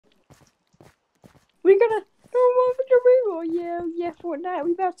We gotta one for the reroll. Yeah, Fortnite,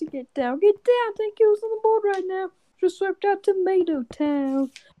 we about to get down. Get down, 10 kills on the board right now. Just swept out Tomato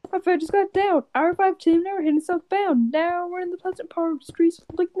Town. My friend just got down. Our 5 team now we're heading southbound. Now we're in the Pleasant Park streets,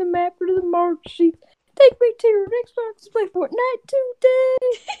 flicking the map to the mark sheet. Take me to your Xbox to play Fortnite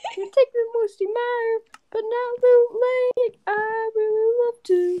today. You're taking the Moosey Meyer, but not Loot Lake. I really love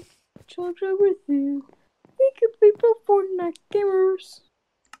to chug jug with you. We could be pro Fortnite gamers.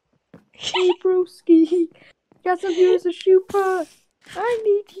 Hey broski, got some viewers a shoe pot. I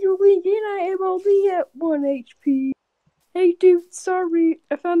need your link and I am only at 1 HP. Hey dude, sorry,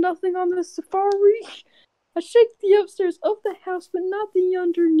 I found nothing on the safari. I shake the upstairs of the house, but not the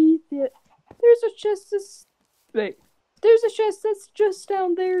underneath it. There's a chest that's just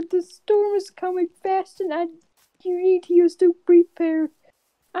down there. The storm is coming fast and you need to use to prepare.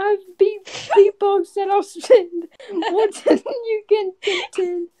 I've beatbox that I'll spend more than you can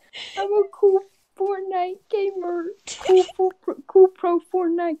contend. I'm a cool Fortnite gamer. Cool pro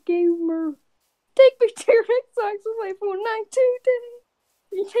Fortnite gamer. Take me to your Xbox and play Fortnite today.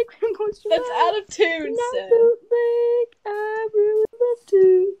 You take me most of That's out of tune, Seth. I really love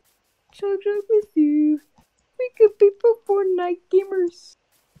to chug jug with you. We could be pro Fortnite gamers.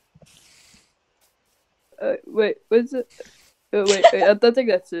 Wait, what's it? Oh, wait, I think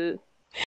that's it.